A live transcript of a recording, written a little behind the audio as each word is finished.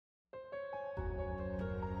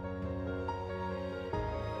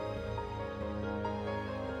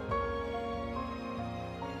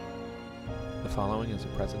following is a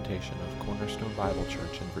presentation of Cornerstone Bible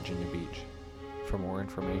Church in Virginia Beach. For more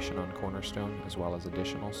information on Cornerstone, as well as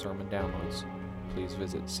additional sermon downloads, please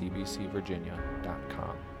visit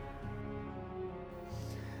cbcvirginia.com.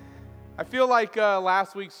 I feel like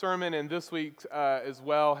last week's sermon and this week's as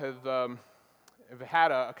well have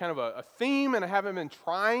had a kind of a theme, and I haven't been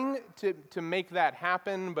trying to make that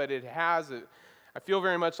happen, but it has. I feel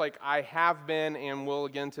very much like I have been and will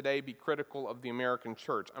again today be critical of the American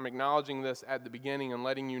church. I'm acknowledging this at the beginning and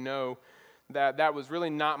letting you know that that was really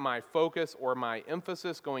not my focus or my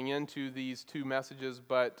emphasis going into these two messages,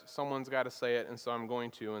 but someone's got to say it, and so I'm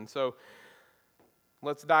going to. And so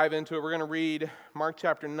let's dive into it. We're going to read Mark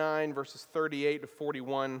chapter 9, verses 38 to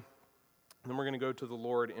 41, and then we're going to go to the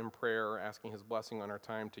Lord in prayer, asking His blessing on our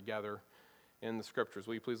time together in the Scriptures.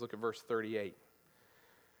 Will you please look at verse 38?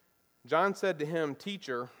 John said to him,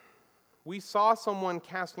 "Teacher, we saw someone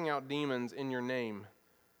casting out demons in your name,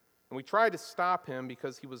 and we tried to stop him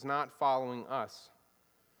because he was not following us."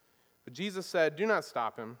 But Jesus said, "Do not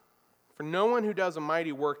stop him, for no one who does a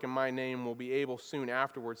mighty work in my name will be able soon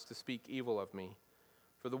afterwards to speak evil of me.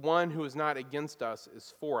 For the one who is not against us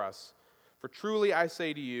is for us. For truly I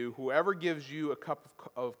say to you, whoever gives you a cup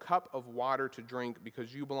of water to drink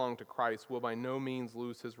because you belong to Christ will by no means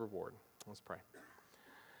lose his reward." Let's pray.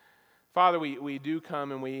 Father, we do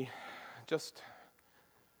come and we just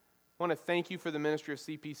want to thank you for the ministry of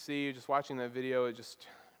CPC. Just watching that video, it's just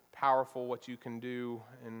powerful what you can do.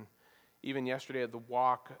 And even yesterday at the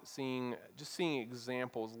walk, seeing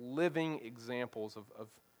examples, living examples of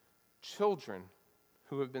children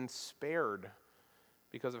who have been spared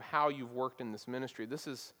because of how you've worked in this ministry. This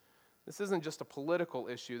isn't just a political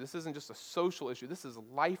issue. This isn't just a social issue. This is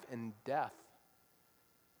life and death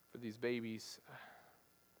for these babies.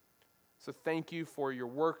 So thank you for your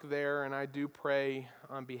work there, and I do pray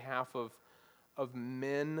on behalf of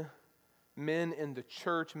men in the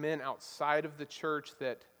church, men outside of the church,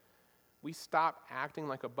 that we stop acting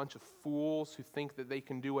like a bunch of fools who think that they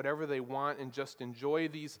can do whatever they want and just enjoy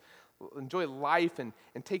life and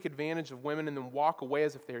take advantage of women and then walk away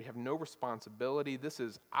as if they have no responsibility. This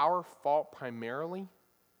is our fault primarily.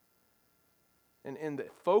 And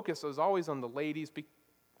the focus is always on the ladies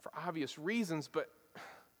for obvious reasons, but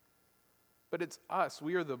it's us.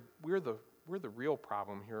 We're the real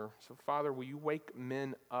problem here. So Father, will you wake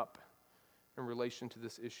men up in relation to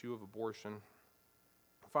this issue of abortion?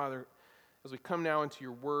 Father, as we come now into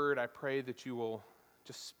your word, I pray that you will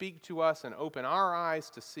just speak to us and open our eyes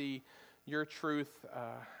to see your truth.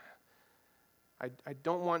 I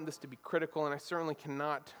don't want this to be critical, and I certainly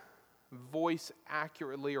cannot voice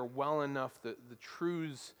accurately or well enough the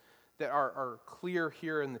truths that are clear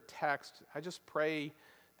here in the text. I just pray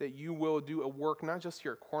that you will do a work not just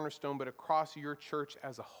here at Cornerstone, but across your church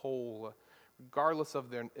as a whole. Regardless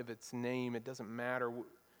of its name, it doesn't matter.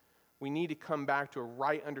 We need to come back to a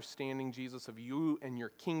right understanding, Jesus, of you and your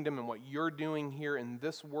kingdom and what you're doing here in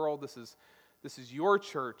this world. This is your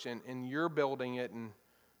church, and you're building it, and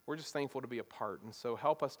we're just thankful to be a part. And so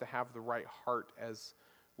help us to have the right heart as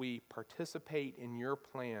we participate in your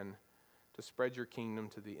plan to spread your kingdom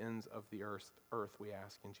to the ends of the earth, we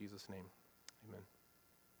ask in Jesus' name. Amen.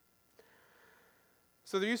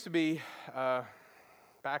 So there used to be,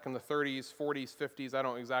 back in the 30s, 40s, 50s, I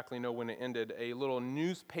don't exactly know when it ended, a little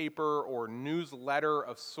newspaper or newsletter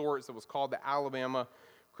of sorts that was called the Alabama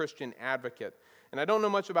Christian Advocate. And I don't know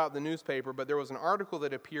much about the newspaper, but there was an article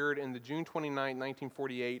that appeared in the June 29,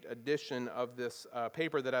 1948 edition of this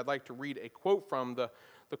paper that I'd like to read a quote from. The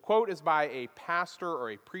quote is by a pastor or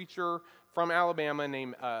a preacher from Alabama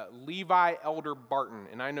named Levi Elder Barton,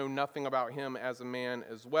 and I know nothing about him as a man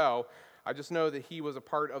as well. I just know that he was a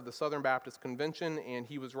part of the Southern Baptist Convention, and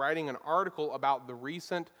he was writing an article about the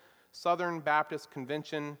recent Southern Baptist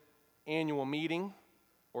Convention annual meeting,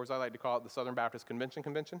 or as I like to call it, the Southern Baptist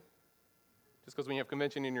Convention. Just because when you have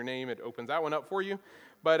convention in your name, it opens that one up for you.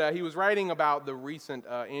 But he was writing about the recent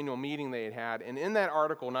annual meeting they had, and in that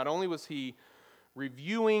article, not only was he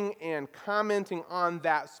reviewing and commenting on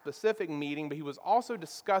that specific meeting, but he was also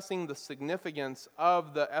discussing the significance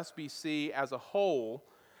of the SBC as a whole,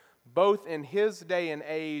 both in his day and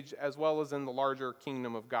age as well as in the larger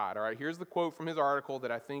kingdom of God. All right, here's the quote from his article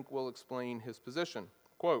that I think will explain his position.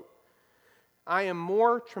 Quote, "I am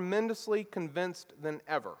more tremendously convinced than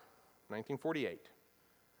ever," 1948,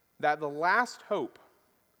 "that the last hope,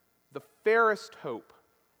 the fairest hope,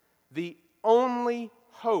 the only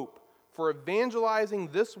hope for evangelizing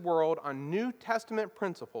this world on New Testament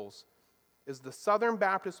principles is the Southern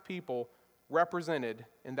Baptist people represented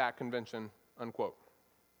in that convention," unquote.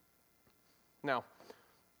 Now,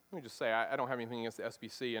 let me just say, I don't have anything against the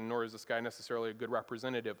SBC, and nor is this guy necessarily a good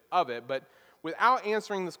representative of it, but without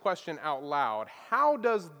answering this question out loud, how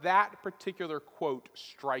does that particular quote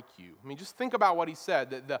strike you? I mean, just think about what he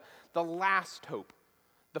said, that the last hope,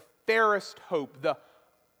 the fairest hope, the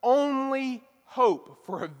only hope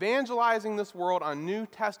for evangelizing this world on New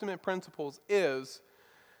Testament principles is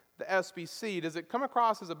the SBC. Does it come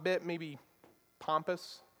across as a bit maybe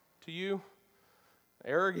pompous to you?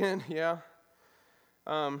 Arrogant, yeah.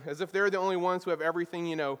 As if they're the only ones who have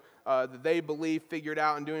everything, that they believe figured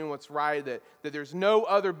out and doing what's right, that there's no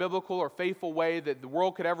other biblical or faithful way that the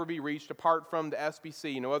world could ever be reached apart from the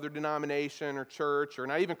SBC, no other denomination or church, or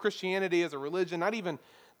not even Christianity as a religion, not even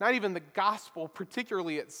the gospel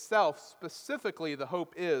particularly itself. Specifically, the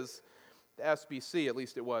hope is the SBC, at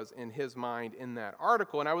least it was in his mind in that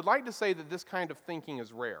article. And I would like to say that this kind of thinking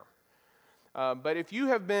is rare. But if you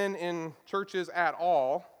have been in churches at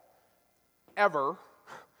all, ever,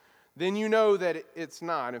 then you know that it's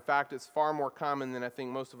not. In fact, it's far more common than I think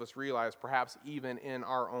most of us realize, perhaps even in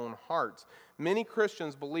our own hearts. Many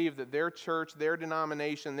Christians believe that their church, their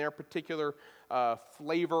denomination, their particular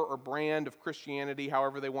flavor or brand of Christianity,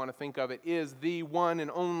 however they want to think of it, is the one and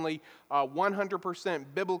only 100%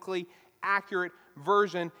 biblically accurate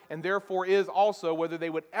version, and therefore is also, whether they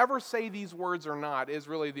would ever say these words or not, is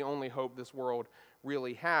really the only hope this world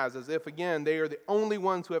really has, as if, again, they are the only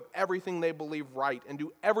ones who have everything they believe right and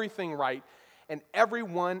do everything right, and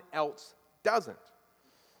everyone else doesn't.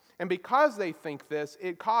 And because they think this,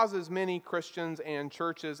 it causes many Christians and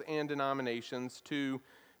churches and denominations to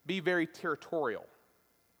be very territorial,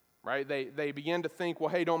 right? They begin to think, well,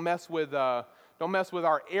 hey, don't mess with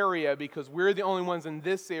our area because we're the only ones in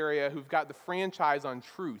this area who've got the franchise on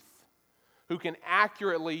truth, who can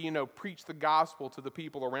accurately, preach the gospel to the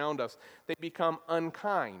people around us. They become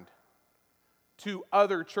unkind to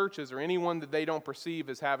other churches or anyone that they don't perceive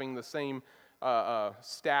as having the same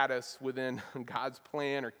status within God's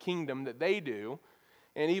plan or kingdom that they do,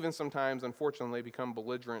 and even sometimes, unfortunately, become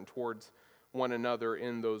belligerent towards one another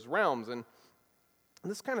in those realms. And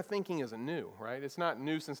this kind of thinking isn't new, right? It's not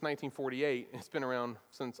new since 1948. It's been around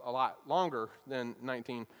since a lot longer than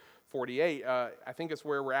 1948. I think it's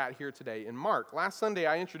where we're at here today in Mark. Last Sunday,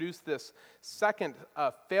 I introduced this second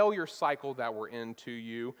failure cycle that we're in to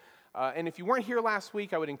you. And if you weren't here last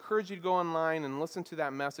week, I would encourage you to go online and listen to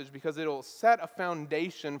that message because it'll set a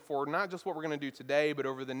foundation for not just what we're going to do today, but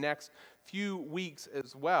over the next few weeks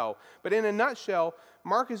as well. But in a nutshell,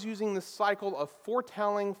 Mark is using this cycle of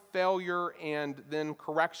foretelling, failure, and then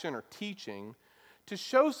correction or teaching to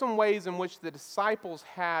show some ways in which the disciples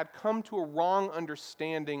had come to a wrong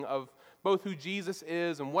understanding of both who Jesus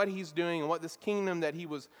is and what he's doing and what this kingdom that he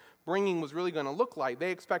was bringing was really going to look like.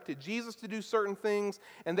 They expected Jesus to do certain things,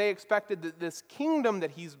 and they expected that this kingdom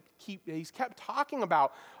that he's kept talking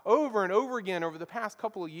about over and over again over the past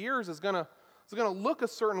couple of years is going to look a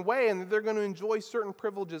certain way, and that they're going to enjoy certain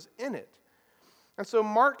privileges in it. And so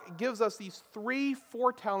Mark gives us these three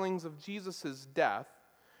foretellings of Jesus' death,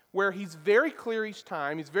 where he's very clear each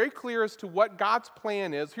time. He's very clear as to what God's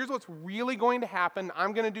plan is. Here's what's really going to happen.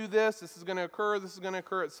 I'm going to do this. This is going to occur,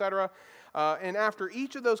 etc. And after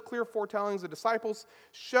each of those clear foretellings, the disciples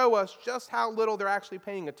show us just how little they're actually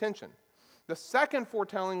paying attention. The second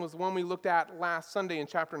foretelling was the one we looked at last Sunday in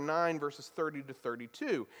chapter 9, verses 30 to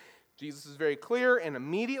 32. Jesus is very clear, and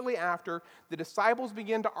immediately after, the disciples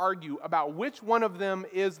begin to argue about which one of them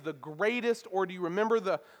is the greatest, or do you remember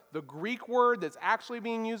the Greek word that's actually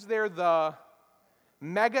being used there, the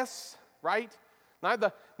megas, right?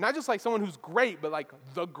 Not just like someone who's great, but like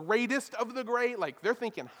the greatest of the great. Like they're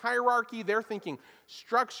thinking hierarchy, they're thinking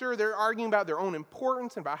structure, they're arguing about their own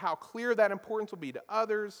importance and about how clear that importance will be to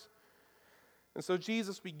others. And so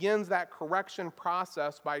Jesus begins that correction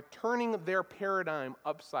process by turning their paradigm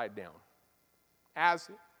upside down. As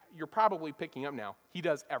you're probably picking up now, he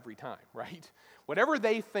does every time, right? Whatever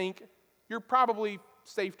they think, you're probably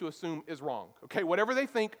safe to assume is wrong, okay? Whatever they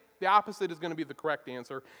think, the opposite is going to be the correct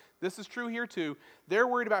answer. This is true here too. They're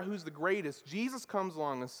worried about who's the greatest. Jesus comes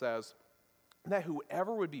along and says that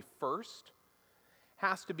whoever would be first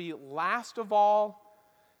has to be last of all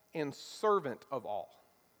and servant of all.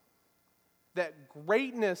 That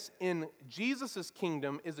greatness in Jesus'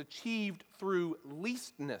 kingdom is achieved through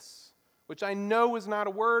leastness, which I know is not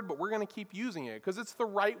a word, but we're going to keep using it because it's the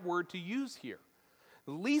right word to use here.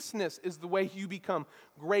 Leastness is the way you become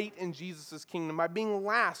great in Jesus' kingdom, by being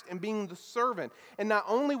last and being the servant. And not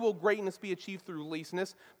only will greatness be achieved through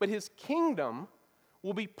leastness, but his kingdom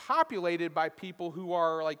will be populated by people who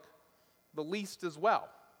are like the least as well.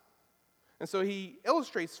 And so he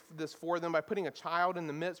illustrates this for them by putting a child in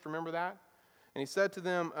the midst. Remember that? And he said to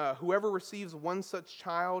them, whoever receives one such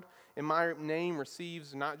child in my name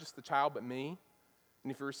receives not just the child, but me.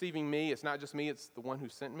 And if you're receiving me, it's not just me, it's the one who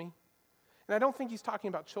sent me. And I don't think he's talking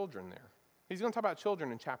about children there. He's going to talk about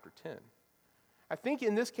children in chapter 10. I think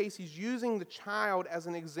in this case, he's using the child as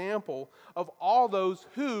an example of all those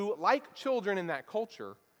who, like children in that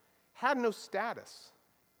culture, had no status,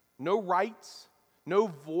 no rights, no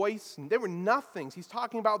voice. They were nothings. He's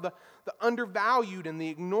talking about the undervalued and the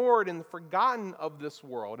ignored and the forgotten of this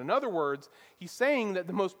world. In other words, he's saying that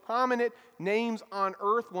the most prominent names on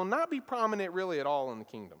earth will not be prominent really at all in the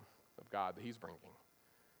kingdom of God that he's bringing.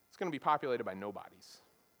 It's going to be populated by nobodies,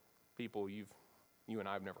 people you and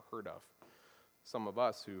I have never heard of, some of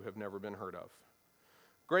us who have never been heard of.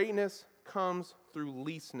 Greatness comes through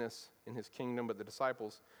leastness in his kingdom, but the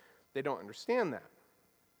disciples, they don't understand that.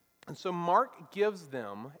 And so Mark gives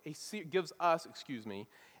us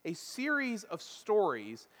a series of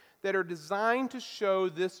stories that are designed to show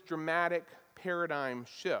this dramatic paradigm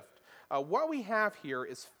shift. What we have here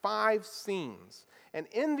is 5 scenes. And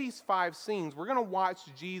in these 5 scenes, we're going to watch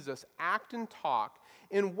Jesus act and talk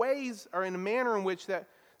in ways or in a manner in which that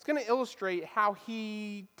it's going to illustrate how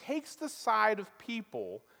he takes the side of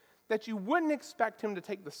people that you wouldn't expect him to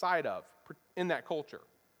take the side of in that culture.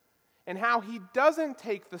 And how he doesn't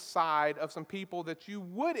take the side of some people that you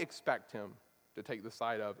would expect him to take the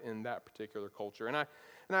side of in that particular culture. And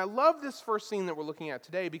I love this first scene that we're looking at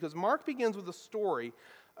today because Mark begins with a story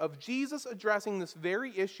of Jesus addressing this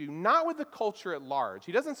very issue, not with the culture at large.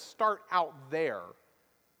 He doesn't start out there.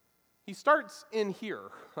 He starts in here,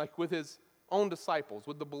 like with his own disciples,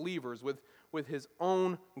 with the believers, with his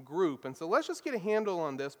own group. And so let's just get a handle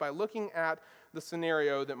on this by looking at the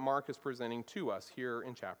scenario that Mark is presenting to us here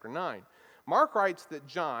in chapter 9. Mark writes that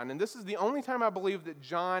John, and this is the only time I believe that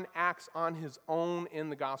John acts on his own in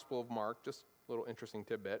the Gospel of Mark, just a little interesting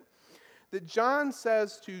tidbit, that John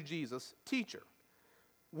says to Jesus, "Teacher,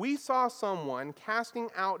 we saw someone casting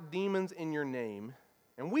out demons in your name,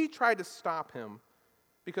 and we tried to stop him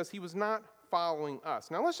because he was not following us."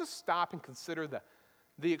 Now let's just stop and consider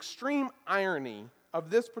the extreme irony of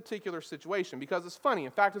this particular situation, because it's funny.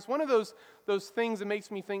 In fact, it's one of those things that makes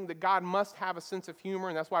me think that God must have a sense of humor,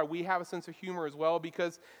 and that's why we have a sense of humor as well,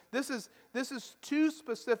 because this is too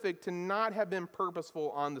specific to not have been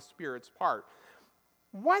purposeful on the Spirit's part.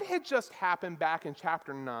 What had just happened back in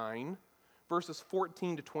chapter 9, verses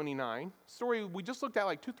 14 to 29? Story we just looked at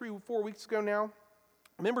like 2, 3, 4 weeks ago now.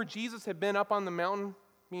 Remember, Jesus had been up on the mountain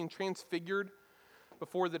being transfigured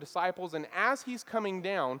before the disciples, and as he's coming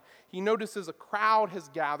down, he notices a crowd has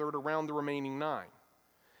gathered around the remaining 9.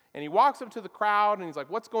 And he walks up to the crowd, and he's like,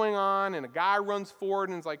 "What's going on?" And a guy runs forward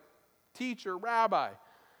and is like, "Teacher, Rabbi,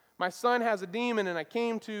 my son has a demon, and I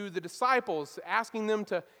came to the disciples asking them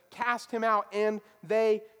to cast him out, and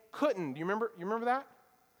they couldn't." You remember that?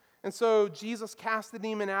 And so Jesus cast the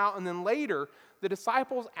demon out, and then later, the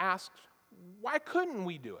disciples asked, "Why couldn't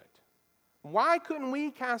we do it? Why couldn't we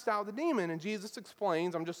cast out the demon?" And Jesus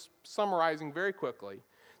explains, I'm just summarizing very quickly,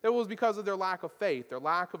 that it was because of their lack of faith, their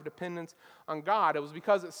lack of dependence on God. It was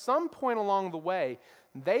because at some point along the way,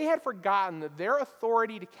 they had forgotten that their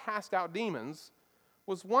authority to cast out demons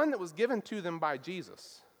was one that was given to them by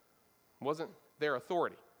Jesus. It wasn't their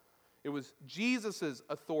authority. It was Jesus'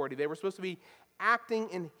 authority. They were supposed to be acting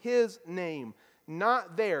in his name,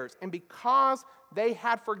 not theirs. And because they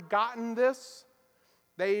had forgotten this,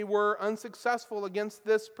 they were unsuccessful against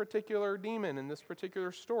this particular demon in this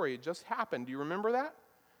particular story. It just happened. Do you remember that?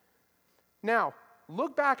 Now,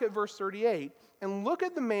 look back at verse 38 and look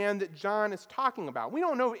at the man that John is talking about. We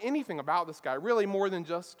don't know anything about this guy, really more than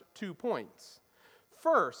just 2 points.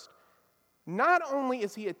 First, not only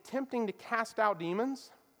is he attempting to cast out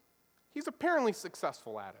demons, he's apparently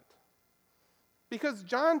successful at it. Because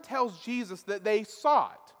John tells Jesus that they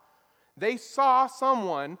saw it. They saw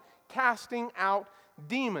someone casting out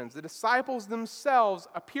demons. The disciples themselves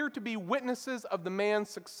appear to be witnesses of the man's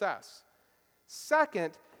success.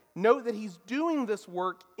 Second, note that he's doing this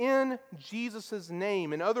work in Jesus'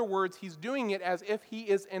 name. In other words, he's doing it as if he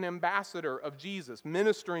is an ambassador of Jesus,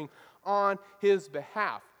 ministering on his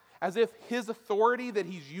behalf. As if his authority that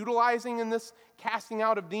he's utilizing in this casting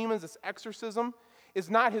out of demons, this exorcism, is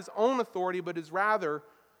not his own authority, but is rather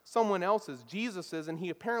someone else's, Jesus's, and he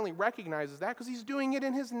apparently recognizes that because he's doing it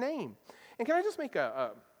in his name. And can I just make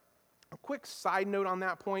a quick side note on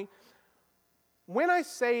that point? When I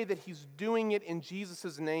say that he's doing it in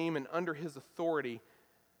Jesus' name and under his authority,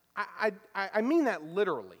 I mean that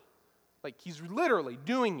literally. Like, he's literally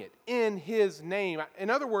doing it in his name. In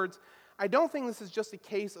other words, I don't think this is just a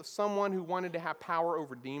case of someone who wanted to have power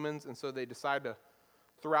over demons, and so they decided to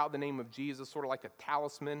throw out the name of Jesus, sort of like a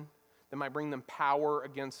talisman that might bring them power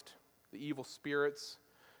against the evil spirits.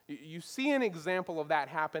 You see an example of that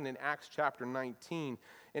happen in Acts chapter 19.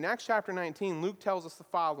 In Acts chapter 19, Luke tells us the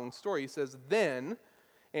following story. He says, then,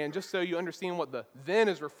 and just so you understand what the then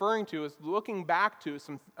is referring to, is looking back to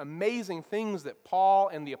some amazing things that Paul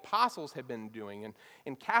and the apostles had been doing,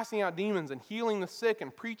 and casting out demons and healing the sick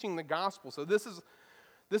and preaching the gospel. So this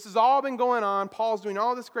has all been going on. Paul's doing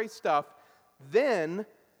all this great stuff. Then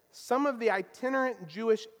some of the itinerant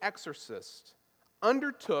Jewish exorcists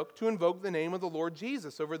undertook to invoke the name of the Lord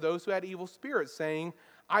Jesus over those who had evil spirits, saying,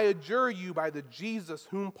 I adjure you by the Jesus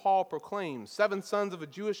whom Paul proclaims. 7 sons of a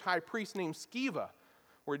Jewish high priest named Sceva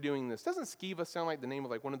were doing this. Doesn't Sceva sound like the name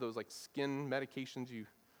of like one of those like skin medications you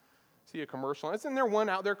see a commercial on? Isn't there one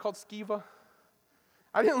out there called Sceva?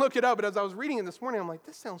 I didn't look it up, but as I was reading it this morning, I'm like,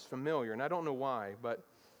 this sounds familiar, and I don't know why. But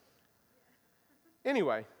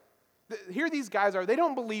anyway, here these guys are. They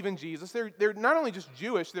don't believe in Jesus. They're not only just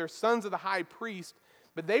Jewish, they're sons of the high priest,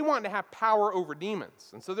 but they want to have power over demons.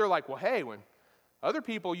 And so they're like, well, hey, when other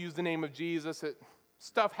people use the name of Jesus,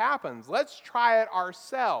 stuff happens. Let's try it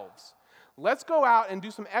ourselves. Let's go out and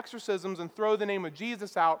do some exorcisms and throw the name of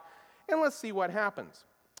Jesus out, and let's see what happens.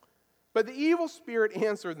 But the evil spirit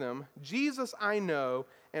answered them, Jesus I know,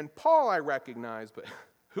 and Paul I recognize, but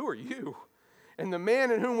who are you? And the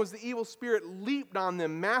man in whom was the evil spirit leaped on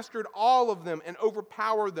them, mastered all of them, and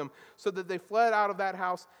overpowered them, so that they fled out of that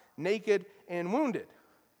house naked and wounded.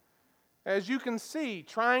 As you can see,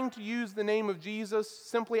 trying to use the name of Jesus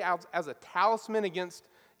simply as a talisman against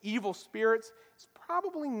evil spirits is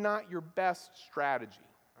probably not your best strategy,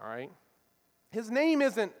 all right? His name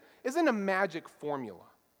isn't a magic formula.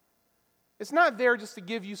 It's not there just to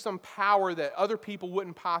give you some power that other people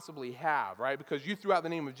wouldn't possibly have, right? Because you threw out the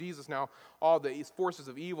name of Jesus, now all the forces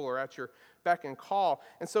of evil are at your beck and call.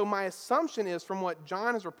 And so my assumption is, from what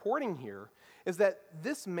John is reporting here, is that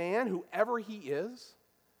this man, whoever he is,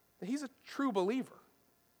 that he's a true believer.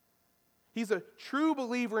 He's a true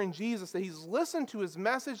believer in Jesus, that he's listened to his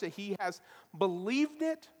message, that he has believed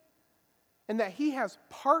it, and that he has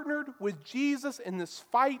partnered with Jesus in this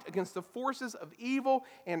fight against the forces of evil.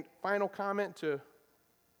 And final comment to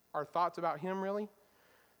our thoughts about him, really,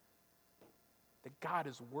 that God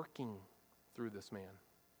is working through this man.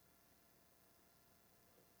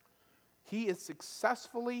 He is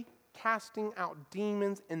successfully casting out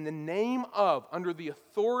demons in the name of, under the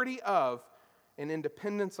authority of, and in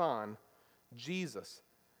dependence on Jesus.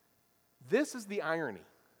 This is the irony.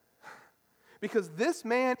 Because this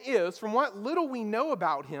man is, from what little we know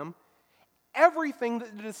about him, everything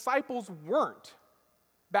that the disciples weren't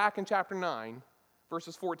back in chapter 9,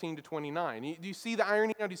 verses 14 to 29. Do you see the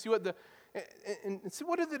irony now? Do you see what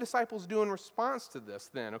what did the disciples do in response to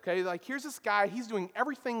this then? Okay, like here's this guy, he's doing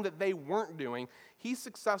everything that they weren't doing. He's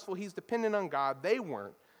successful, he's dependent on God, they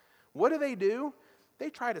weren't. What do?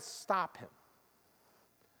 They try to stop him.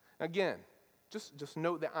 Again, just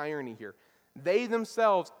note the irony here. They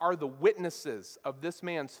themselves are the witnesses of this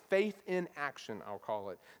man's faith in action, I'll call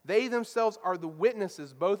it. They themselves are the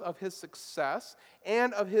witnesses both of his success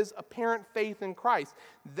and of his apparent faith in Christ.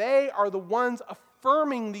 They are the ones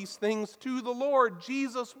affirming these things to the Lord.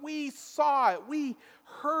 Jesus, we saw it, we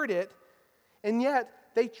heard it, and yet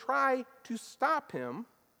they try to stop him,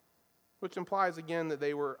 which implies again that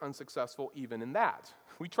they were unsuccessful even in that.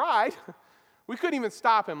 We tried. We couldn't even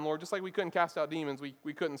stop him, Lord, just like we couldn't cast out demons,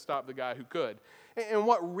 we couldn't stop the guy who could. And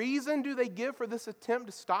what reason do they give for this attempt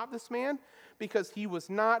to stop this man? Because he was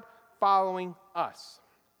not following us.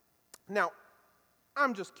 Now,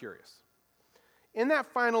 I'm just curious. In that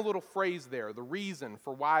final little phrase there, the reason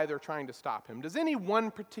for why they're trying to stop him, does any one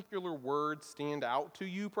particular word stand out to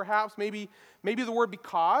you, perhaps? Maybe the word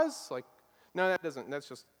because? Like, no, that doesn't. That's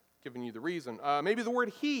just giving you the reason. Maybe the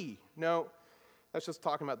word he? No. That's just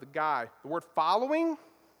talking about the guy. The word following?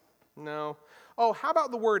 No. Oh, how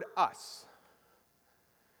about the word us?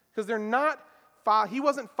 Because he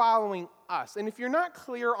wasn't following us. And if you're not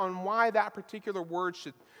clear on why that particular word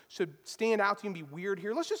should stand out to you and be weird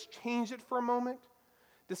here, let's just change it for a moment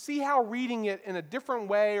to see how reading it in a different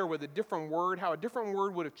way or with a different word, how a different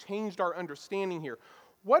word would have changed our understanding here.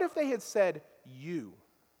 What if they had said you?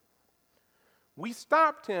 We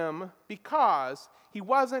stopped him because he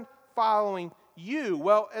wasn't following you.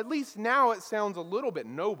 Well, at least now it sounds a little bit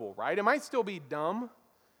noble, right? It might still be dumb.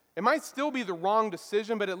 It might still be the wrong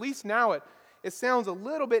decision, but at least now it sounds a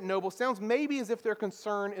little bit noble. It sounds maybe as if their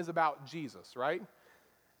concern is about Jesus, right?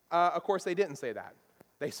 Of course, they didn't say that.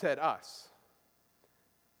 They said us.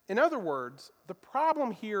 In other words, the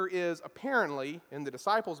problem here is apparently, in the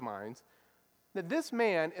disciples' minds, that this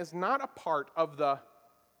man is not a part of the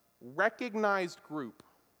recognized group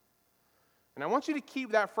And I want you to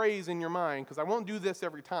keep that phrase in your mind because I won't do this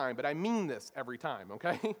every time, but I mean this every time,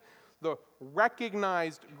 okay? The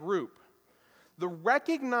recognized group. The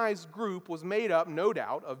recognized group was made up, no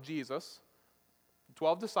doubt, of Jesus,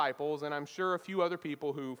 12 disciples, and I'm sure a few other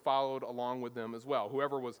people who followed along with them as well,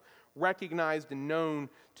 whoever was recognized and known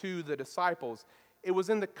to the disciples. It was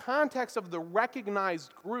in the context of the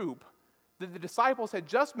recognized group that the disciples had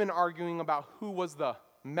just been arguing about who was the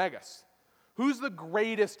megas. Who's the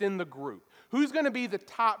greatest in the group? Who's going to be the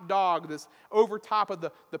top dog, this over top of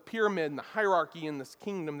the pyramid and the hierarchy in this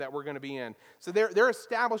kingdom that we're going to be in? So they're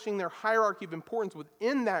establishing their hierarchy of importance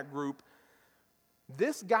within that group.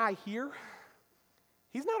 This guy here,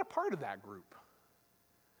 he's not a part of that group.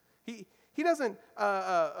 He doesn't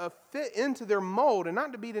fit into their mold, and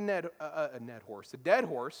not to beat a dead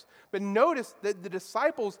horse, but notice that the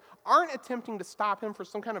disciples aren't attempting to stop him for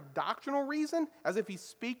some kind of doctrinal reason, as if he's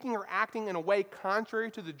speaking or acting in a way contrary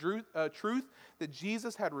to the truth that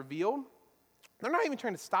Jesus had revealed. They're not even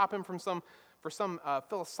trying to stop him for some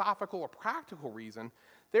philosophical or practical reason.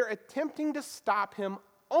 They're attempting to stop him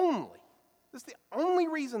only. This is the only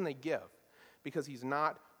reason they give, because he's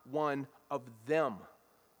not one of them.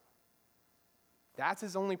 That's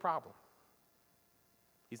his only problem.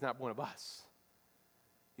 He's not one of us.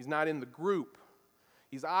 He's not in the group.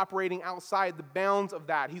 He's operating outside the bounds of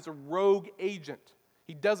that. He's a rogue agent.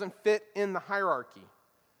 He doesn't fit in the hierarchy.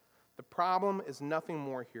 The problem is nothing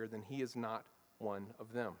more here than he is not one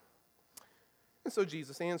of them. And so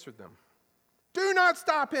Jesus answered them, "Do not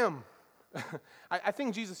stop him." I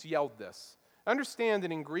think Jesus yelled this. Understand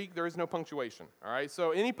that in Greek there is no punctuation, all right?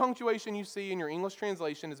 So any punctuation you see in your English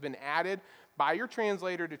translation has been added by your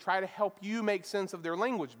translator to try to help you make sense of their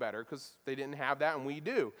language better, because they didn't have that and we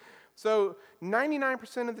do. So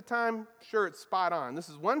 99% of the time, sure, it's spot on. This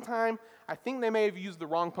is one time I think they may have used the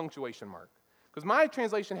wrong punctuation mark, because my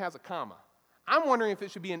translation has a comma. I'm wondering if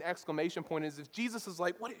it should be an exclamation point, as if Jesus is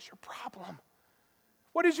like, what is your problem?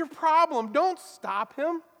 What is your problem? Don't stop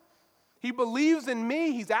him. He believes in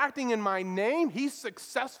me. He's acting in my name. He's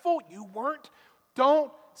successful. You weren't.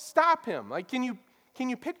 Don't stop him. Like, can you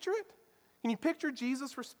picture it? Can you picture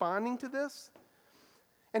Jesus responding to this?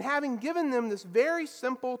 And having given them this very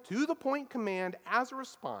simple, to-the-point command as a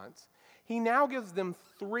response, he now gives them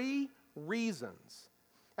 3 reasons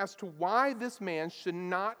as to why this man should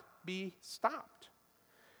not be stopped.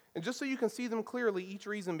 And just so you can see them clearly, each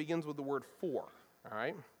reason begins with the word "for." All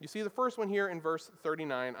right? You see the first one here in verse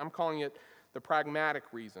 39. I'm calling it the pragmatic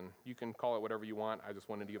reason. You can call it whatever you want. I just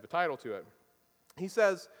wanted to give a title to it. He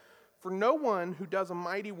says, "For no one who does a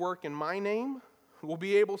mighty work in my name will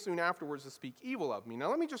be able soon afterwards to speak evil of me." Now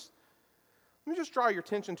let me just draw your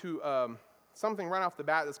attention to something right off the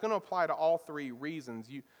bat that's going to apply to all 3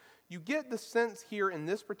 reasons. You get the sense here in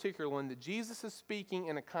this particular one that Jesus is speaking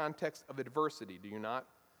in a context of adversity, do you not?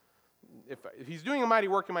 If he's doing a mighty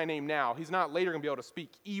work in my name now, he's not later going to be able to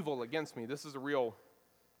speak evil against me. This is a real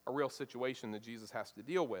situation that Jesus has to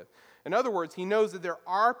deal with. In other words, he knows that there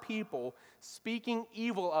are people speaking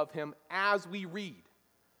evil of him as we read.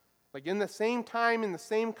 Like in the same time, in the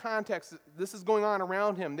same context, this is going on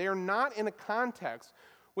around him. They are not in a context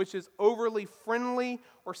which is overly friendly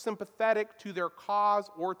or sympathetic to their cause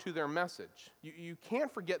or to their message. You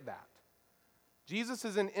can't forget that. Jesus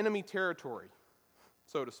is in enemy territory,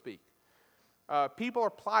 so to speak. People are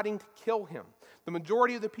plotting to kill him. The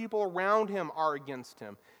majority of the people around him are against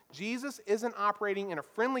him. Jesus isn't operating in a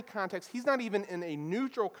friendly context. He's not even in a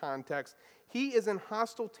neutral context. He is in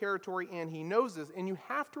hostile territory, and he knows this. And you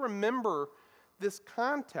have to remember this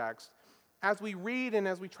context as we read and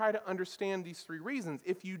as we try to understand these 3 reasons.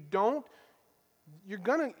 If you don't, you're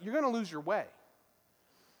gonna lose your way.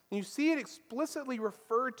 And you see it explicitly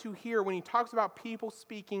referred to here when he talks about people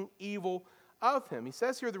speaking evil of him. He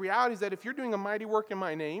says here, the reality is that if you're doing a mighty work in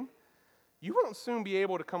my name, you won't soon be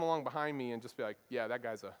able to come along behind me and just be like, yeah, that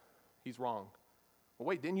guy's he's wrong. Well,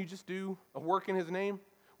 wait, didn't you just do a work in his name?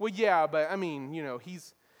 Well, yeah, but I mean,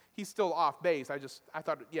 he's still off base. I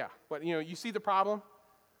thought, yeah. But, you see the problem?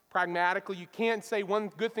 Pragmatically, you can't say one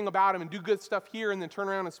good thing about him and do good stuff here and then turn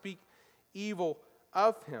around and speak evil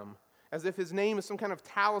of him, as if his name is some kind of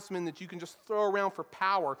talisman that you can just throw around for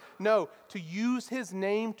power. No, to use his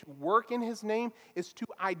name, to work in his name, is to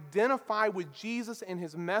identify with Jesus and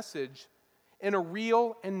his message in a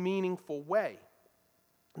real and meaningful way.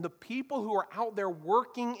 The people who are out there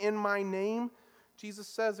working in my name, Jesus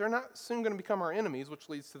says, they're not soon going to become our enemies, which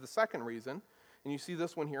leads to the second reason. And you see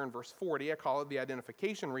this one here in verse 40. I call it the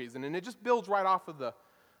identification reason. And it just builds right off of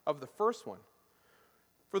the first one.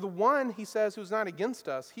 For the one, he says, who's not against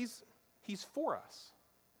us, he's for us.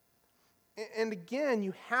 And again,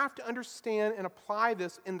 you have to understand and apply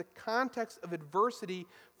this in the context of adversity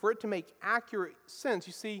for it to make accurate sense.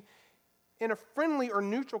 You see, in a friendly or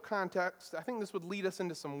neutral context, I think this would lead us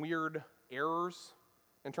into some weird errors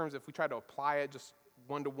in terms of if we try to apply it just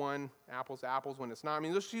one-to-one, apples to apples, when it's not. I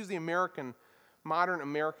mean, let's use the modern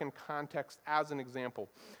American context as an example.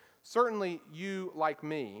 Certainly, you, like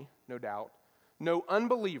me, no doubt, know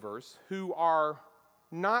unbelievers who are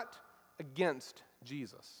not against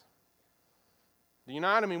Jesus. Do you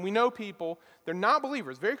not? I mean, we know people, they're not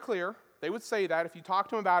believers, very clear. They would say that if you talk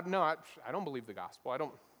to them about, no, I don't believe the gospel. I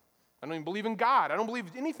don't even believe in God. I don't believe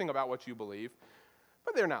anything about what you believe.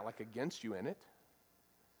 But they're not like against you in it.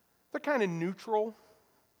 They're kind of neutral.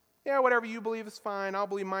 Yeah, whatever you believe is fine. I'll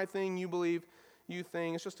believe my thing, you believe you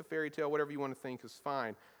thing. It's just a fairy tale. Whatever you want to think is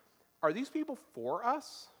fine. Are these people for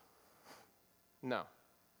us? No.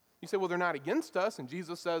 You say, well, they're not against us, and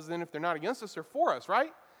Jesus says then if they're not against us, they're for us,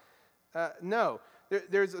 right? No.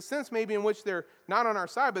 There's a sense maybe in which they're not on our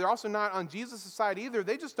side, but they're also not on Jesus' side either.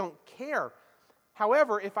 They just don't care.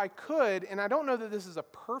 However, if I could, and I don't know that this is a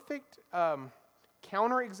perfect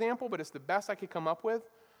counterexample, but it's the best I could come up with,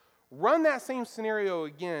 run that same scenario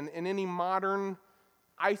again in any modern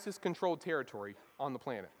ISIS-controlled territory on the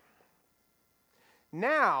planet.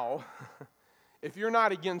 Now, if you're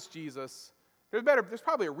not against Jesus, there's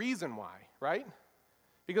probably a reason why, right?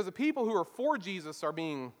 Because the people who are for Jesus are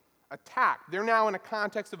being attacked. They're now in a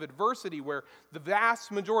context of adversity where the vast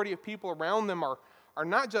majority of people around them are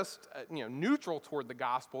not just neutral toward the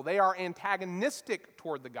gospel, they are antagonistic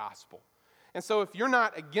toward the gospel. And so if you're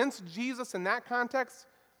not against Jesus in that context,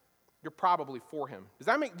 you're probably for him.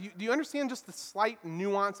 Do you understand just the slight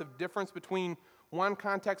nuance of difference between one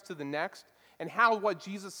context to the next and how what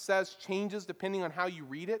Jesus says changes depending on how you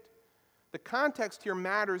read it? The context here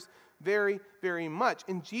matters very, very much.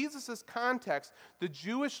 In Jesus' context, the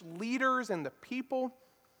Jewish leaders and the people,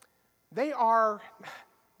 they are,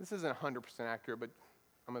 this isn't 100% accurate, but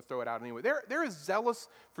I'm going to throw it out anyway. They're as zealous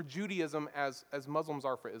for Judaism as Muslims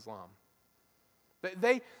are for Islam.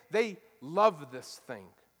 They love this thing,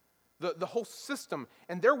 the whole system,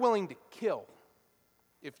 and they're willing to kill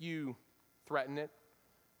if you threaten it,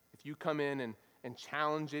 if you come in and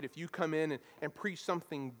challenge it, if you come in and preach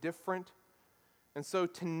something different. And so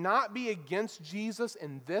to not be against Jesus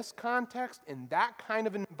in this context, in that kind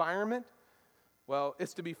of environment, well,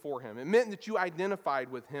 it's to be for him. It meant that you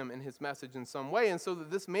identified with him and his message in some way. And so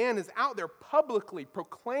that this man is out there publicly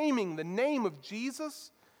proclaiming the name of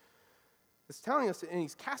Jesus. It's telling us, and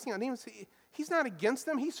he's casting out demons. He's not against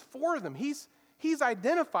them. He's for them. He's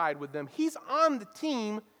identified with them. He's on the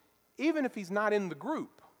team, even if he's not in the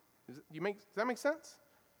group. Does that make sense?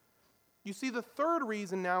 You see the third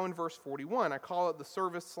reason now in verse 41. I call it the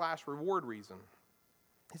service/reward reason.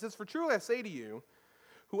 He says, "For truly I say to you,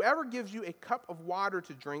 whoever gives you a cup of water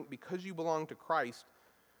to drink because you belong to Christ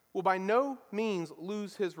will by no means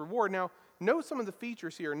lose his reward." Now, note some of the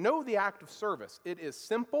features here. Know the act of service. It is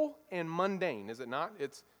simple and mundane, is it not?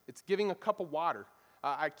 It's giving a cup of water.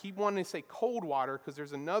 I keep wanting to say cold water because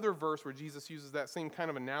there's another verse where Jesus uses that same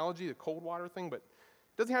kind of analogy, the cold water thing, but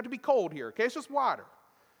it doesn't have to be cold here, okay? It's just water.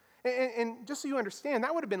 And just so you understand,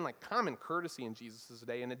 that would have been like common courtesy in Jesus'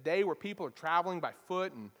 day, in a day where people are traveling by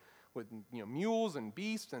foot and with mules and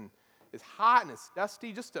beasts, and it's hot and it's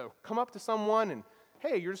dusty, just to come up to someone and,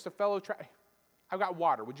 hey, you're just a fellow I've got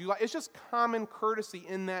water. Would you like? It's just common courtesy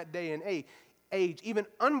in that day and age. Even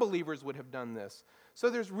unbelievers would have done this.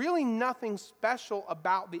 So there's really nothing special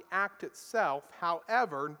about the act itself.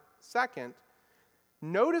 However, second,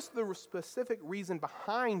 notice the specific reason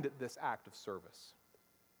behind this act of service.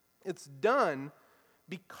 It's done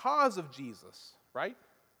because of Jesus, right?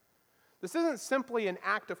 This isn't simply an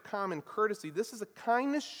act of common courtesy. This is a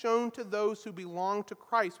kindness shown to those who belong to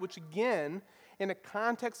Christ, which again, in a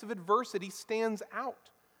context of adversity, stands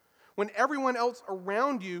out. When everyone else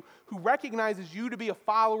around you who recognizes you to be a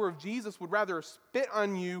follower of Jesus would rather spit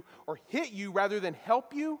on you or hit you rather than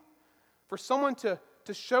help you, for someone to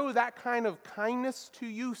show that kind of kindness to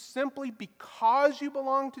you simply because you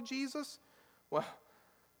belong to Jesus, well,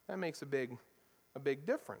 that makes a big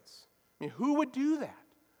difference. I mean, who would do that?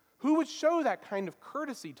 Who would show that kind of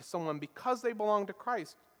courtesy to someone because they belong to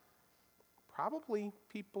Christ? Probably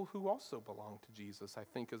people who also belong to Jesus, I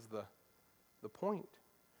think, is the point.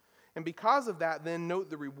 And because of that, then note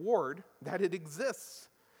the reward, that it exists.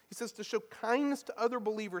 He says to show kindness to other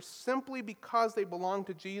believers simply because they belong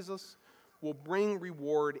to Jesus will bring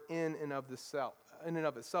reward in and of itself. And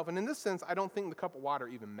in this sense, I don't think the cup of water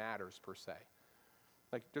even matters per se.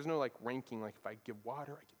 Like, there's no ranking, like if I give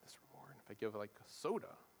water, I get this reward. If I give soda,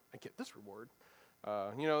 I get this reward.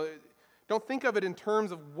 It Don't think of it in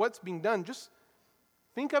terms of what's being done. Just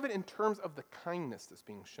think of it in terms of the kindness that's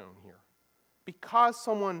being shown here. Because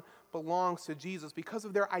someone belongs to Jesus, because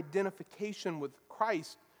of their identification with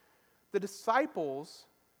Christ, the disciples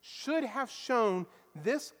should have shown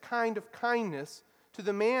this kind of kindness to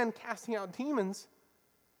the man casting out demons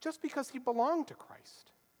just because he belonged to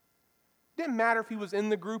Christ. It didn't matter if he was in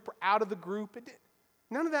the group or out of the group.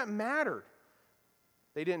 None of that mattered.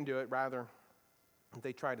 They didn't do it. Rather,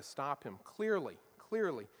 they tried to stop him. Clearly,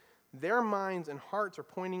 their minds and hearts are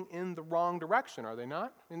pointing in the wrong direction, are they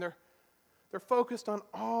not? I mean, they're focused on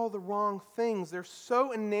all the wrong things. They're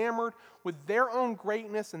so enamored with their own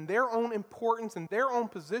greatness and their own importance and their own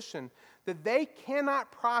position that they cannot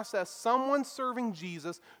process someone serving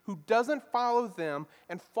Jesus who doesn't follow them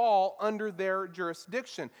and fall under their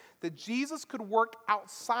jurisdiction. That Jesus could work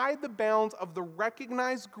outside the bounds of the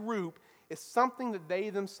recognized group is something that they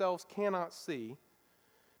themselves cannot see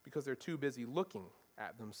because they're too busy looking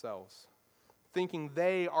at themselves, thinking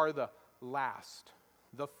they are the last,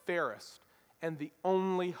 the fairest, and the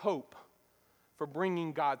only hope for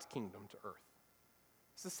bringing God's kingdom to earth.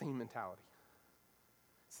 It's the same mentality.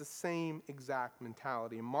 It's the same exact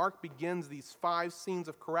mentality. And Mark begins these 5 scenes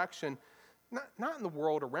of correction, not in the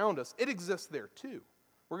world around us. It exists there too.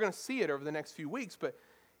 We're going to see it over the next few weeks, but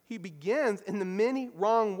he begins in the many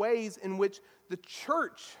wrong ways in which the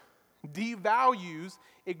church devalues,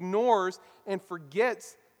 ignores, and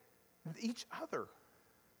forgets each other.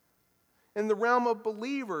 In the realm of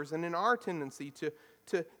believers and in our tendency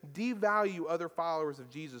to devalue other followers of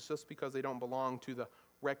Jesus just because they don't belong to the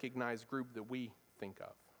recognized group that we think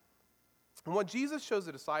of. And what Jesus shows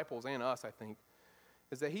the disciples and us, I think,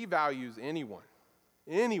 is that he values anyone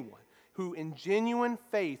who in genuine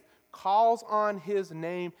faith calls on his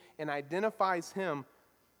name and identifies him,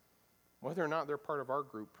 whether or not they're part of our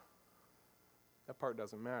group. That part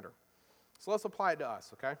doesn't matter. So let's apply it to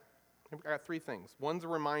us, okay? I've got 3 things. One's a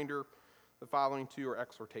reminder. The following 2 are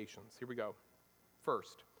exhortations. Here we go.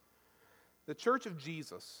 First, the church of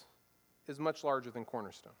Jesus is much larger than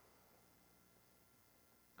Cornerstone.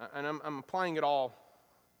 And I'm applying it all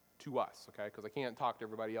to us, okay? Because I can't talk to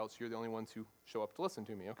everybody else. You're the only ones who show up to listen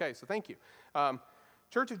to me. Okay, so thank you.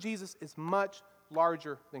 Church of Jesus is much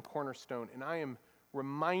larger than Cornerstone. And I am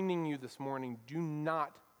reminding you this morning, do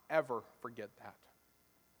not ever forget that.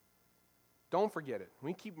 Don't forget it.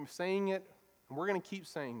 We keep saying it, and we're going to keep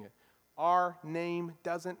saying it. Our name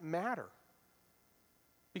doesn't matter.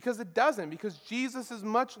 Because it doesn't, because Jesus is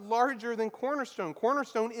much larger than Cornerstone.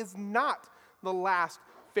 Cornerstone is not the last,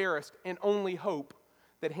 fairest, and only hope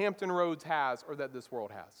that Hampton Roads has or that this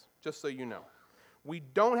world has, just so you know. We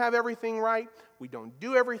don't have everything right, we don't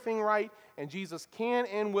do everything right, and Jesus can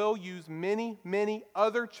and will use many, many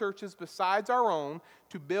other churches besides our own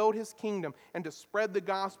to build his kingdom and to spread the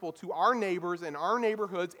gospel to our neighbors and our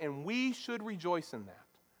neighborhoods, and we should rejoice in that.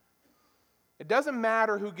 It doesn't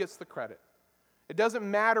matter who gets the credit. It doesn't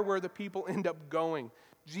matter where the people end up going.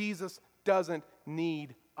 Jesus doesn't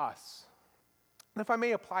need us. And if I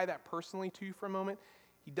may apply that personally to you for a moment,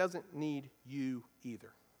 he doesn't need you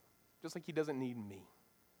either. Just like he doesn't need me.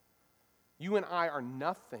 You and I are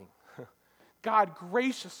nothing. God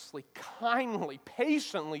graciously, kindly,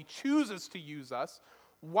 patiently chooses to use us.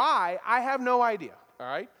 Why? I have no idea, all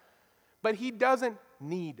right? But he doesn't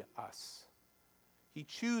need us. He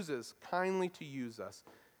chooses kindly to use us.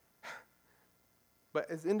 But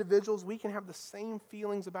as individuals, we can have the same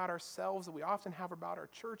feelings about ourselves that we often have about our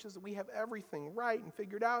churches, that we have everything right and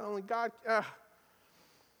figured out, and only God...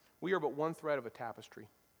 We are but one thread of a tapestry.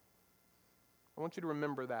 I want you to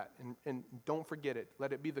remember that, and don't forget it.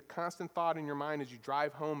 Let it be the constant thought in your mind as you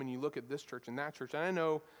drive home and you look at this church and that church. And I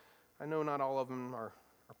know not all of them are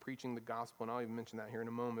preaching the gospel, and I'll even mention that here in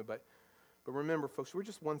a moment, but remember, folks, we're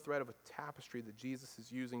just one thread of a tapestry that Jesus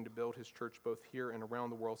is using to build his church both here and around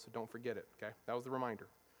the world, so don't forget it, okay? That was the reminder.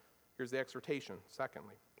 Here's the exhortation.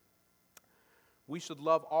 Secondly, we should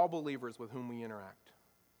love all believers with whom we interact.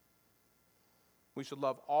 We should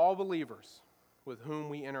love all believers with whom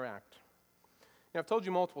we interact. Now, I've told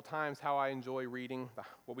you multiple times how I enjoy reading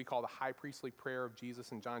what we call the high priestly prayer of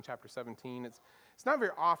Jesus in John chapter 17. It's not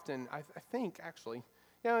very often, I think, actually.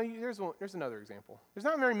 Yeah, there's another example. There's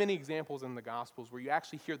not very many examples in the Gospels where you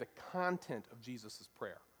actually hear the content of Jesus'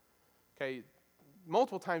 prayer. Okay,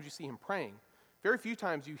 multiple times you see him praying. Very few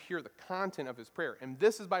times you hear the content of his prayer, and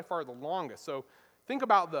this is by far the longest. So think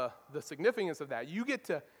about the significance of that. You get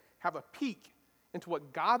to have a peek into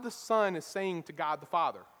what God the Son is saying to God the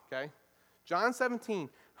Father, okay? John 17,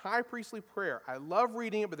 high priestly prayer. I love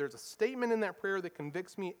reading it, but there's a statement in that prayer that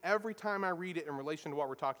convicts me every time I read it in relation to what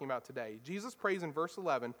we're talking about today. Jesus prays in verse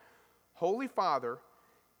 11, Holy Father,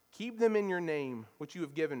 Keep them in your name, which you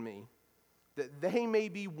have given me, that they may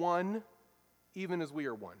be one, even as we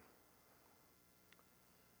are one.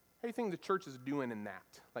 How do you think the church is doing in that?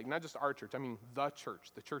 Like, not just our church, I mean the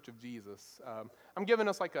Church of Jesus. I'm giving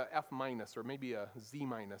us like a F minus or maybe a Z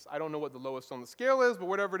minus. I don't know what the lowest on the scale is, but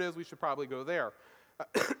whatever it is, we should probably go there.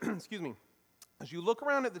 Excuse me. As you look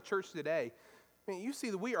around at the church today, I mean, you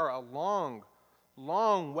see that we are a long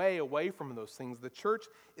way away from those things. The church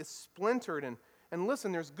is splintered, and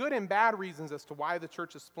listen, there's good and bad reasons as to why the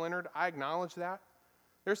church is splintered. I acknowledge that.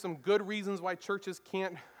 There's some good reasons why churches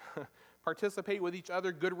can't participate with each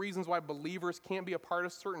other, good reasons why believers can't be a part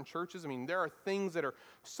of certain churches. I mean, there are things that are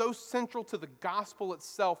so central to the gospel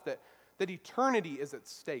itself that eternity is at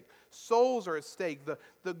stake. Souls are at stake.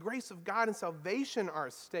 The grace of God and salvation are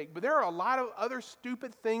at stake. But there are a lot of other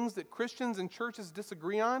stupid things that Christians and churches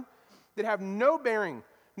disagree on that have no bearing,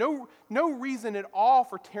 no reason at all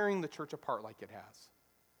for tearing the church apart like it has.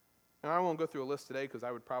 And I won't go through a list today because I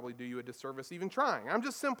would probably do you a disservice even trying. I'm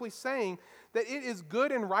just simply saying that it is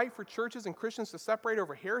good and right for churches and Christians to separate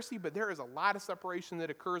over heresy, but there is a lot of separation that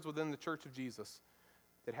occurs within the Church of Jesus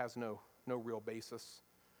that has no real basis.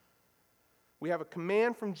 We have a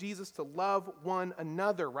command from Jesus to love one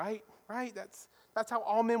another, right? Right? That's how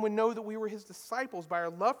all men would know that we were his disciples, by our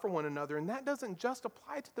love for one another. And that doesn't just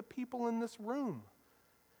apply to the people in this room.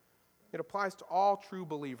 It applies to all true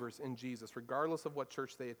believers in Jesus, regardless of what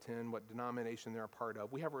church they attend, what denomination they're a part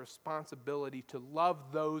of. We have a responsibility to love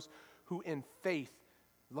those who in faith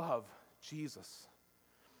love Jesus.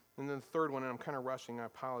 And then the third one, and I'm kind of rushing, I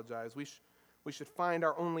apologize. We should find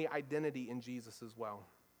our only identity in Jesus as well.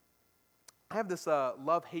 I have this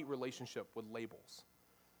love-hate relationship with labels.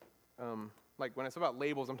 Like when I say about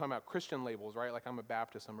labels, I'm talking about Christian labels, right? Like I'm a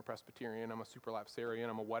Baptist, I'm a Presbyterian, I'm a Superlapsarian,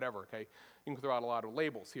 I'm a whatever, okay? You can throw out a lot of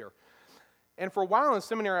labels here. And for a while in the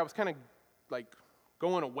seminary, I was kind of like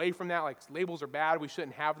going away from that, like labels are bad, we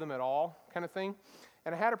shouldn't have them at all kind of thing.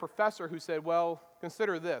 And I had a professor who said, well,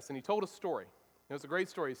 consider this. And he told a story. It was a great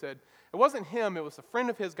story. He said, it wasn't him, it was a friend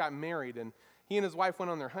of his got married, and he and his wife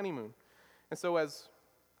went on their honeymoon. And so as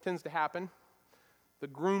tends to happen, the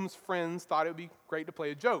groom's friends thought it would be great to play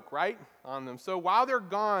a joke, right, on them. So while they're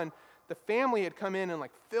gone, the family had come in and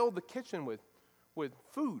like filled the kitchen with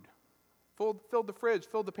food, filled the fridge,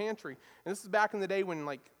 filled the pantry. And this is back in the day when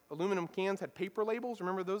like aluminum cans had paper labels.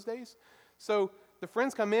 Remember those days? So the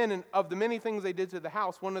friends come in, and of the many things they did to the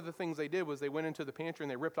house, one of the things they did was they went into the pantry and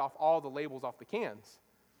they ripped off all the labels off the cans.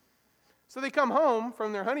 So they come home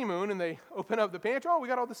from their honeymoon and they open up the pantry. Oh, we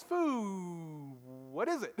got all this food. What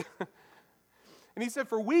is it? And he said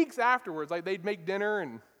for weeks afterwards, like they'd make dinner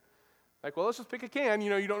and like, well, let's just pick a can. You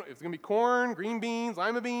know, it's going to be corn, green beans,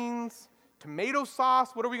 lima beans, tomato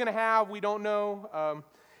sauce. What are we going to have? We don't know.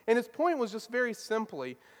 And his point was just very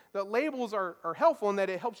simply that labels are helpful in that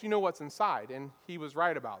it helps you know what's inside. And he was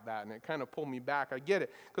right about that, and it kind of pulled me back. I get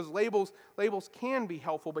it, because labels can be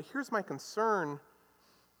helpful, but here's my concern.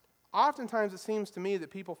 Oftentimes it seems to me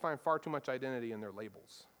that people find far too much identity in their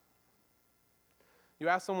labels. You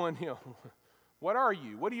ask someone, what are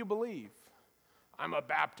you? What do you believe? I'm a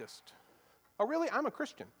Baptist. Oh, really? I'm a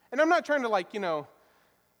Christian. And I'm not trying to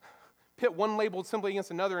pit one label simply against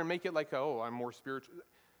another and make it like, oh, I'm more spiritual.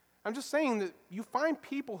 I'm just saying that you find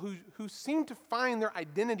people who seem to find their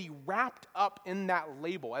identity wrapped up in that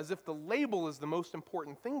label, as if the label is the most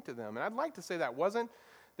important thing to them. And I'd like to say that wasn't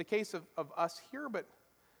the case of us here, but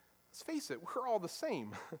let's face it, we're all the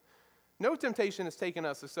same. No temptation has taken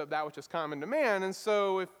us except that which is common to man. And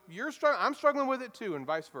so if you're struggling, I'm struggling with it too, and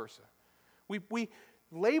vice versa.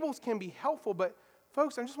 Labels can be helpful, but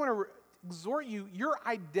folks, I just want to exhort you, your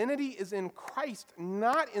identity is in Christ,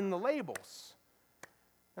 not in the labels.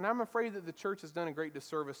 And I'm afraid that the church has done a great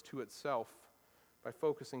disservice to itself by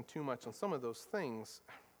focusing too much on some of those things.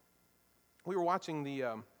 We were watching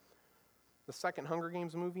the second Hunger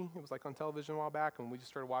Games movie. It was like on television a while back, and we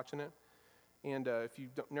just started watching it. And if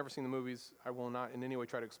you've never seen the movies, I will not in any way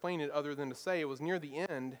try to explain it other than to say it was near the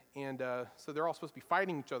end, and so they're all supposed to be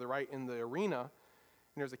fighting each other, right, in the arena.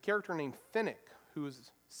 And there's a character named Finnick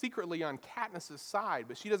who's secretly on Katniss's side,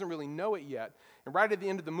 but she doesn't really know it yet. And right at the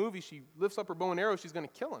end of the movie, she lifts up her bow and arrow. She's going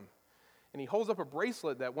to kill him. And he holds up a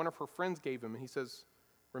bracelet that one of her friends gave him, and he says,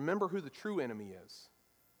 remember who the true enemy is.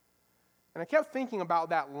 And I kept thinking about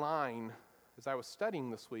that line as I was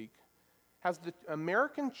studying this week. Has the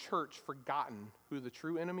American church forgotten who the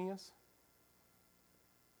true enemy is?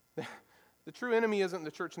 The true enemy isn't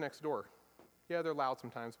the church next door. Yeah, they're loud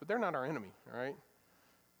sometimes, but they're not our enemy, all right?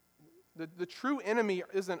 The true enemy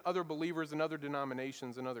isn't other believers and other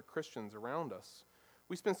denominations and other Christians around us.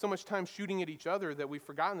 We spend so much time shooting at each other that we've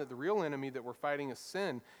forgotten that the real enemy that we're fighting is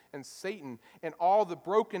sin and Satan and all the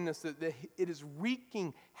brokenness that it is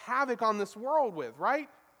wreaking havoc on this world with, right?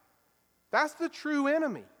 That's the true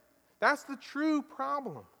enemy. That's the true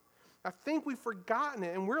problem. I think we've forgotten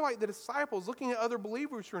it, and we're like the disciples looking at other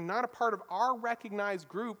believers who are not a part of our recognized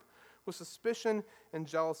group with suspicion and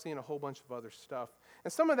jealousy and a whole bunch of other stuff.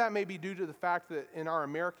 And some of that may be due to the fact that in our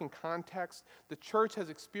American context, the church has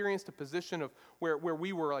experienced a position of where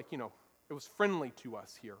we were like, it was friendly to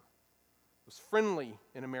us here. It was friendly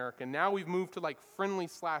in America. Now we've moved to like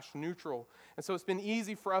friendly/neutral. And so it's been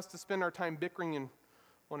easy for us to spend our time bickering in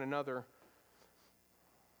one another.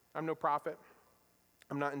 I'm no prophet.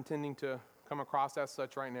 I'm not intending to come across as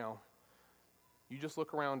such right now. You just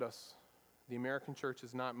look around us. The American church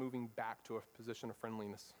is not moving back to a position of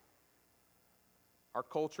friendliness. Our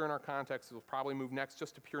culture and our context will probably move next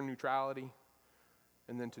just to pure neutrality,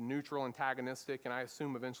 and then to neutral, antagonistic, and I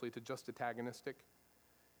assume eventually to just antagonistic.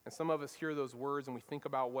 And some of us hear those words and we think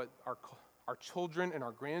about what our children and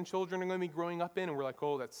our grandchildren are going to be growing up in, and we're like,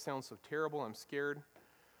 oh, that sounds so terrible, I'm scared.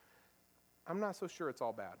 I'm not so sure it's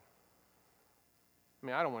all bad.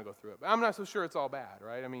 I don't want to go through it, but I'm not so sure it's all bad,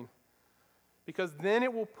 right? Because then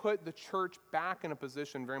it will put the church back in a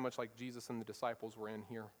position very much like Jesus and the disciples were in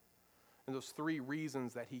here. And those 3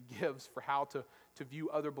 reasons that he gives for how to view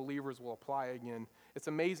other believers will apply again. It's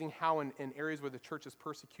amazing how in areas where the church is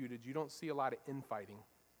persecuted, you don't see a lot of infighting.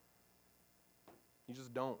 You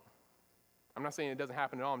just don't. I'm not saying it doesn't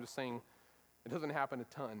happen at all. I'm just saying it doesn't happen a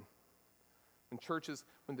ton.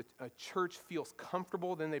 When a church feels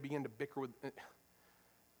comfortable, then they begin to bicker with.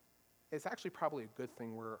 It's actually probably a good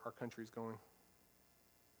thing where our country's going.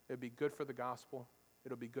 It'll be good for the gospel.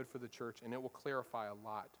 It'll be good for the church, and it will clarify a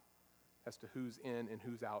lot as to who's in and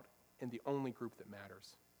who's out in the only group that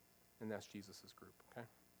matters, and that's Jesus' group, okay?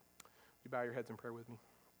 Would you bow your heads in prayer with me?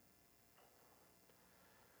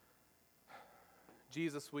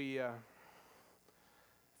 Jesus, we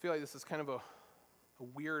feel like this is kind of a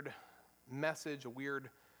weird message, a weird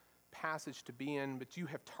passage to be in, but you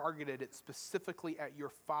have targeted it specifically at your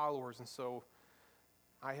followers, and so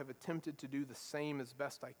I have attempted to do the same as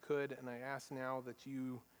best I could, and I ask now that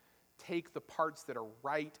you take the parts that are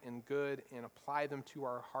right and good and apply them to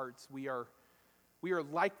our hearts. We are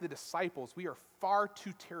like the disciples. We are far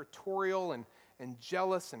too territorial and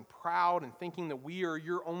jealous and proud and thinking that we are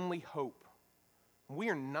your only hope. We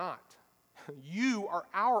are not. You are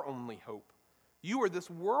our only hope. You are this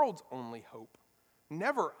world's only hope.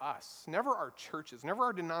 Never us, never our churches, never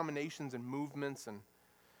our denominations and movements, and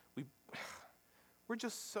we're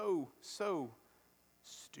just so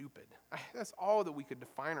stupid. That's all that we could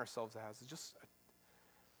define ourselves as.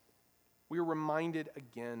 We are reminded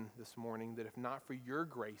again this morning that if not for your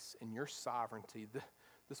grace and your sovereignty,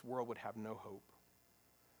 this world would have no hope.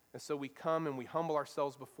 And so we come and we humble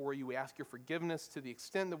ourselves before you. We ask your forgiveness to the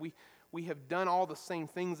extent that we have done all the same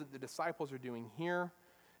things that the disciples are doing here.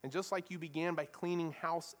 And just like you began by cleaning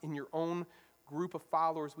house in your own group of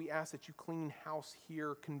followers, we ask that you clean house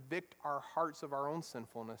here, convict our hearts of our own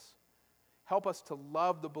sinfulness. Help us to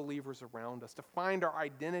love the believers around us, to find our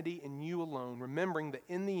identity in you alone, remembering that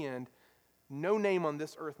in the end, no name on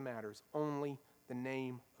this earth matters, only the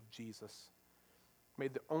name of Jesus. May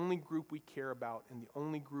the only group we care about and the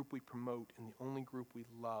only group we promote and the only group we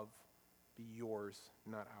love be yours,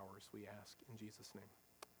 not ours, we ask in Jesus' name.